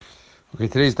Okay,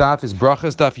 today's daf is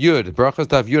Brachas Daf Yud. Brachas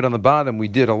Daf Yud on the bottom. We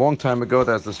did a long time ago.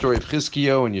 That's the story of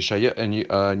Chizkiyo and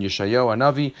Yeshayahu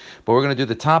Anavi. But we're going to do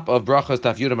the top of Brachas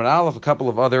Daf Yud and Aleph, a couple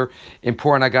of other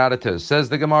important agadatas. Says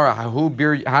the Gemara, Hanhu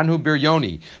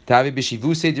Biryoni, Tavi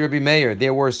B'Shivusei Rabbi Meir.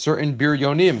 There were certain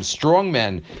Biryonim, strong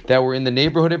men, that were in the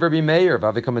neighborhood of Rabbi Meir.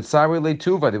 Vavikam Etzari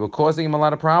Leituva. They were causing him a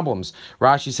lot of problems.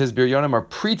 Rashi says Biryonim are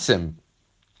Pritzim,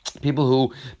 people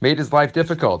who made his life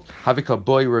difficult. Havika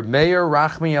boy Remeir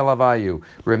Rachmi Elavayu.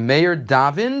 Remeir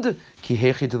davened ki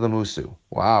hechi to the musu.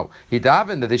 Wow. He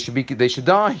davened that they should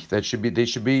die. They should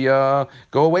be go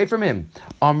away from him.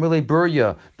 Amrele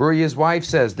Burya. Burya's wife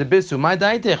says, Debisu, my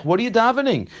daitech, what are you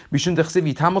davening? Mishun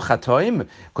dechsiv yitamu chatoim?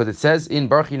 Because it says in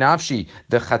Barchi Nafshi,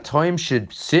 the chatoim should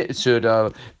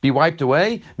be wiped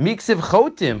away. Miksiv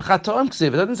chotim. Chatoim ksiv.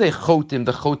 It doesn't say chotim,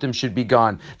 the chotim should be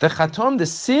gone. The chatom, the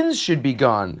sins should be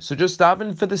gone. So just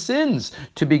daven for the sins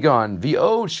to be gone.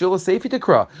 V'od shvila seifi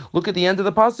tekra. Look at the end of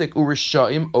the pasuk.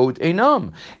 Urishaim od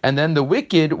einam. And then the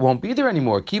wicked won't be there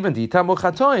anymore. Kivan ditamu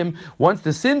chatoim. Once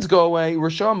the sins go away,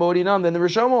 Risham od einam, then the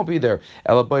Risham won't be there.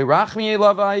 Elaboy rachmi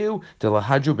elavayu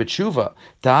delahadru b'tshuva.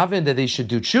 Daven that they should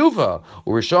do tshuva.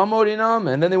 Urisham od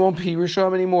einam, and then they won't be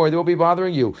Risham anymore. They won't be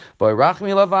bothering you. Boy rachmi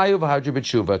elavayu v'hadru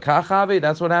b'tshuva. Kachave.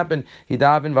 That's what happened. He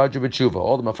daven v'hadru b'tshuva.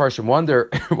 All the mafarshim wonder,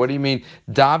 what do you mean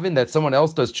daven that someone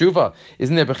else does tshuva?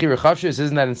 Isn't there bechira chavshis?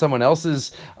 Isn't that in someone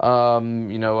else's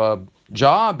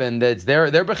job, and that's their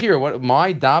bechira? What,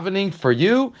 my davening for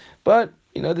you? But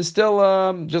there's still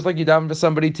just like you daven for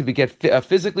somebody to get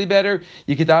physically better,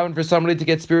 you can daven for somebody to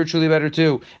get spiritually better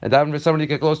too, and daven for somebody to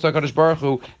get close to HaKadosh Baruch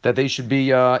Hu, that they should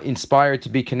be inspired to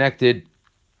be connected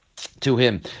to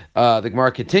Him. The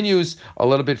Gemara continues a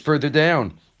little bit further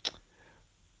down.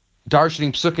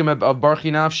 Darshaning psukim of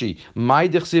Barchi Nafshi. My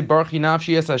dichsiv Barchi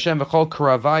Nafshi es Hashem v'chol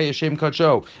karavai Hashem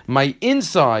kadsho. My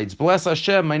insides bless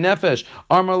Hashem, my nefesh.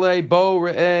 Armalei bo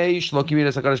re'ei shloki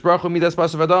midas HaKadosh Baruch Hu midas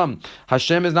basav adam.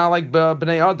 Hashem is not like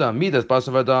bnei adam. Midas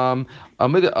basav adam.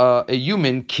 A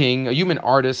human king, a human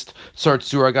artist,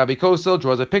 Sartsura Gabi Kosel,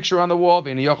 draws a picture on the wall,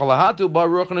 and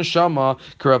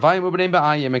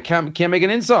can't make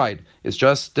an inside. It's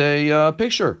just a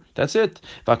picture. That's it.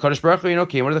 What does the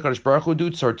Kadosh Baruch Hu do?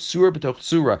 Sartsura b'toch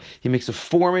tzura. He makes a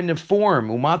form in a form.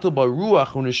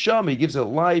 He gives it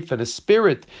life and a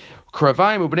spirit. He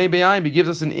gives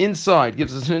us an insight,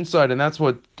 and that's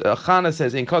what Chana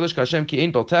says, Ein Kadosh Kashem ki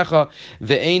ein beltecha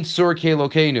ve'ein sur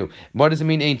ke'elokenu. What does it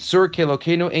mean, ein sur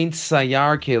ke'elokenu, ein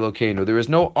sayar ke'elokenu? There is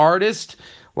no artist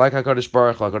like HaKadosh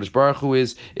Baruch Hu. HaKadosh Baruch Hu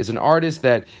is an artist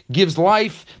that gives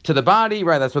life to the body,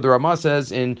 right? That's what the Ramah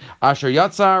says in Asher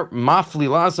Yatzar, Mafli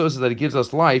Lasso, so that it gives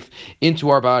us life into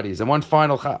our bodies. And one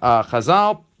final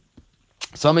chazal,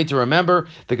 something to remember,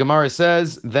 the Gemara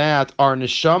says that our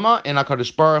neshama and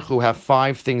HaKadosh Baruch Hu have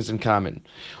 5 things in common.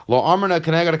 Lo amrna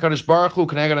keneged HaKadosh Baruch Hu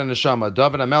keneged neshama.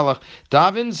 David HaMelech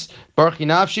davens, Barchi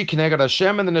Nafshi keneged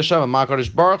Hashem and the neshama. Ma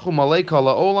HaKadosh Baruch Hu malei kol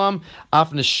ha'olam,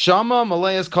 af neshama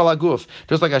malei es kol ha'guf.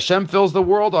 Just like Hashem fills the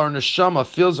world, our neshama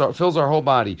fills our whole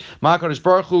body. Ma HaKadosh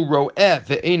Baruch Hu ro'eh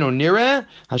ve'eino nireh.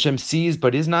 Hashem sees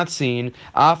but is not seen.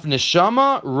 Af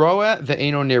neshama ro'eh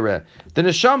ve'eino nireh. The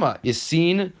neshama is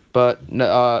seen but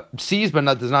sees but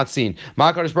does not seen.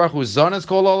 HaKadosh Baruch Hu zanas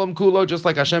kol olam kulo, just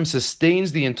like Hashem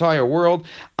sustains the entire world.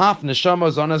 Af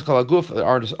neshama zanas kol haguf.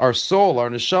 Our soul, our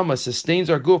neshama sustains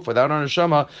our guf. Without our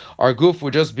neshama, our guf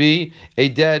would just be a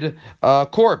dead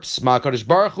corpse. HaKadosh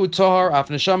Baruch Hu tahar, af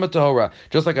neshama tahora.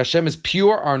 Just like Hashem is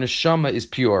pure, our neshama is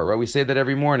pure. Right? We say that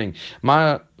every morning.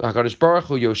 HaKadosh Baruch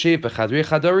Hu yoshev b'chadrei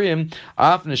chadarim,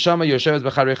 af neshama yoshev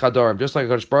b'chadrei chadarim. Just like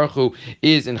HaKadosh Baruch Hu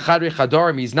is in chadrei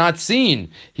chadarim, He's not seen.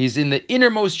 He's in the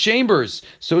innermost chambers.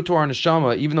 So to our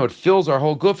neshama, even though it fills our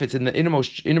whole guf, it's in the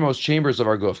innermost chambers of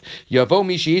our guf. Yavo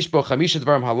mi sheish bo chamisha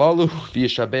dvarim halalu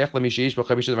v'yishabech le mi sheish bo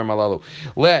chamisha dvarim halalu.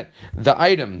 Let the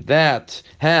item that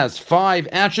has 5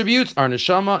 attributes, our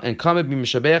neshama, and come be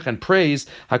mishabech and praise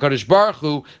HaKadosh Baruch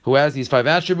Hu, who has these 5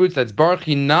 attributes. That's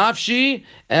Barchi Nafshi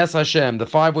es Hashem. The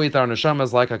 5 ways that our neshama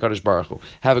is like HaKadosh Baruch Hu.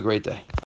 Have a great day.